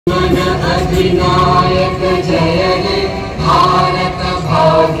सिद्धिविनायक जय हे भारत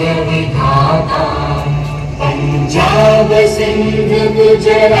भाग्य विधाता। पंजाब सिंध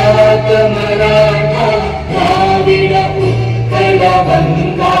गुजरात मराठा द्राविड़ उत्कल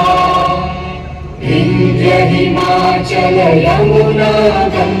गंगा विंध्य हिमाचल यमुना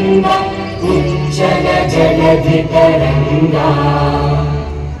गंगा उच्चल जलधि तरंगा।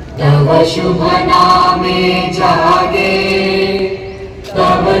 तव शुभ नामे जागे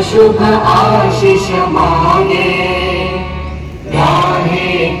तव शुभ आशीष मांगे गाहे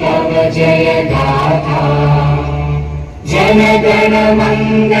तव जय गाथा। जन गण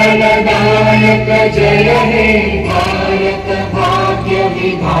मंगल दायक जय हे भारत भाग्य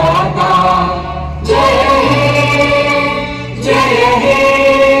विधाता। जय हे जय हे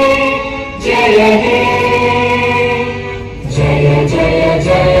जय हे जय जय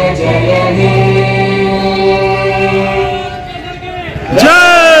जय जय हे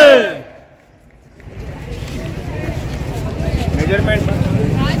जय।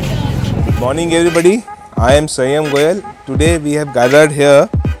 Morning everybody, I am Sayam Goyal. Today we have gathered here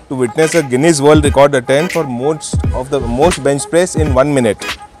to witness a Guinness World Record attempt for most bench press in 1 minute.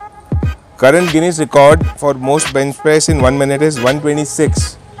 Current Guinness record for most bench press in 1 minute is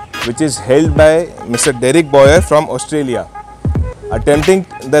 126, which is held by Mr Derek Boyer from Australia. Attempting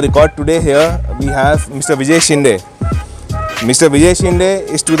the record today here we have Mr Vijay Shinde. Mr Vijay Shinde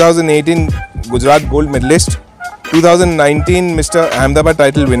is 2018 Gujarat gold medalist, 2019 Mr Ahmedabad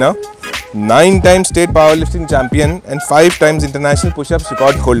title winner, 9-time state powerlifting champion and 5 times international push-ups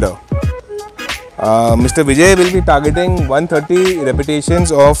record holder. Mr Vijay will be targeting 130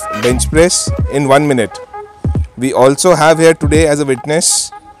 repetitions of bench press in 1 minute. We also have here today as a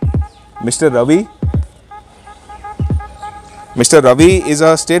witness Mr Ravi. Mr Ravi is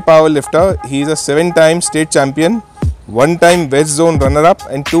a state powerlifter. He is a 7-time state champion, 1-time West Zone runner-up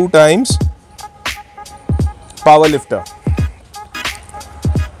and 2 times powerlifter.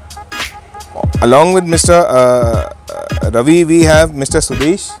 Along with Mr Ravi, we have Mr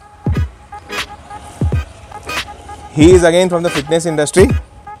Sudesh. He is again from the fitness industry.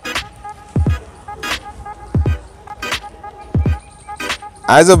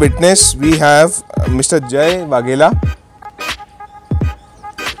 As a witness, we have Mr Jay Waghela.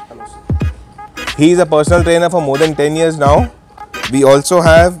 He is a personal trainer for more than 10 years now. We also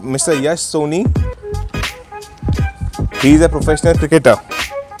have Mr Yash Soni. He is a professional cricketer.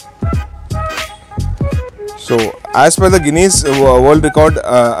 So, as per the Guinness World Record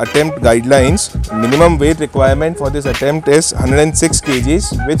attempt guidelines, minimum weight requirement for this attempt is 106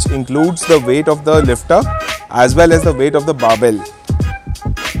 kgs, which includes the weight of the lifter as well as the weight of the barbell.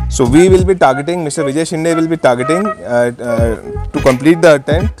 So, we will be targeting, Mr Vijay Shinde will be targeting to complete the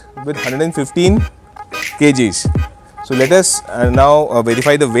attempt with 115 kgs. So, let us now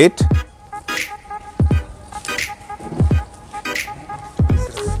verify the weight.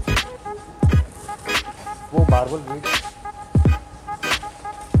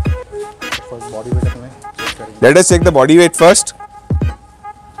 Let us check the body weight first.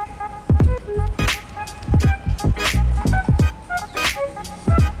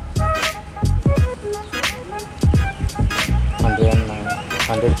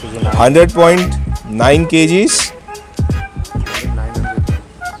 Hundred 100.9 kgs.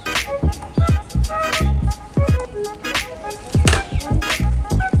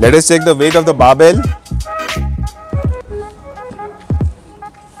 Let us check the weight of the barbell.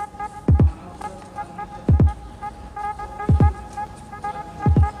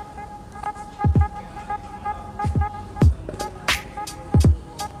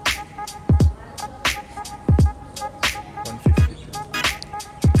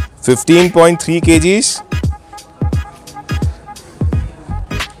 .3 kgs.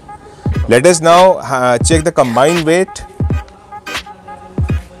 Let us now check the combined weight.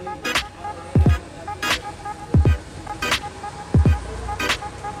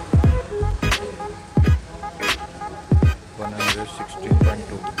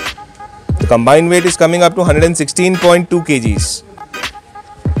 The combined weight is coming up to 116.2 kgs.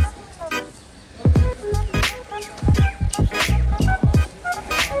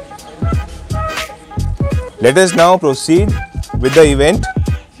 Let us now proceed with the event.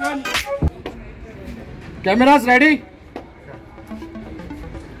 Cameras ready?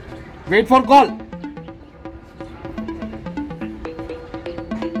 Wait for call.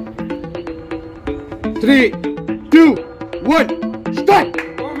 Three, two, one, start.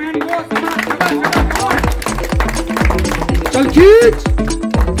 चल खींच,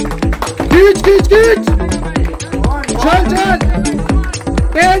 खींच, खींच, खींच. चल, चल.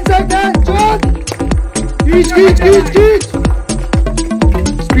 10 seconds, चल. खींच, खींच, खींच, खींच.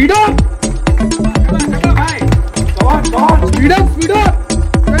 Speed up.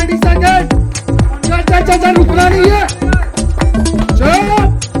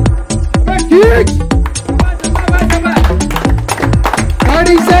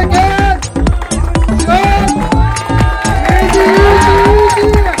 30 seconds. Easy.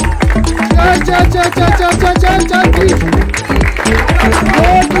 Chal, please.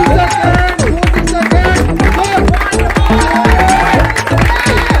 40 seconds.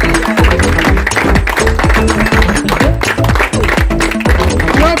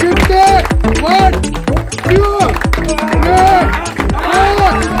 You're 50. 1, 2, 3, 4, 5,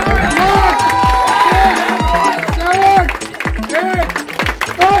 7, 8,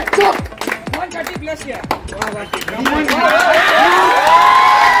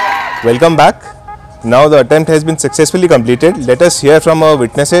 9. Welcome back. Now the attempt has been successfully completed. Let us hear from our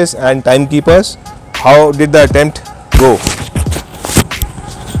witnesses and timekeepers. How did the attempt go?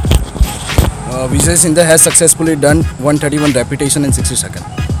 Vijay Shinde has successfully done 131 repetition in 60 seconds.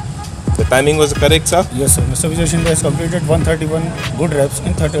 The timing was correct, sir? Yes, sir. Mr. Vijay Shinde has completed 131 good reps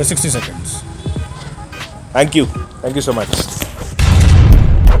in 60 seconds. Thank you. Thank you so much.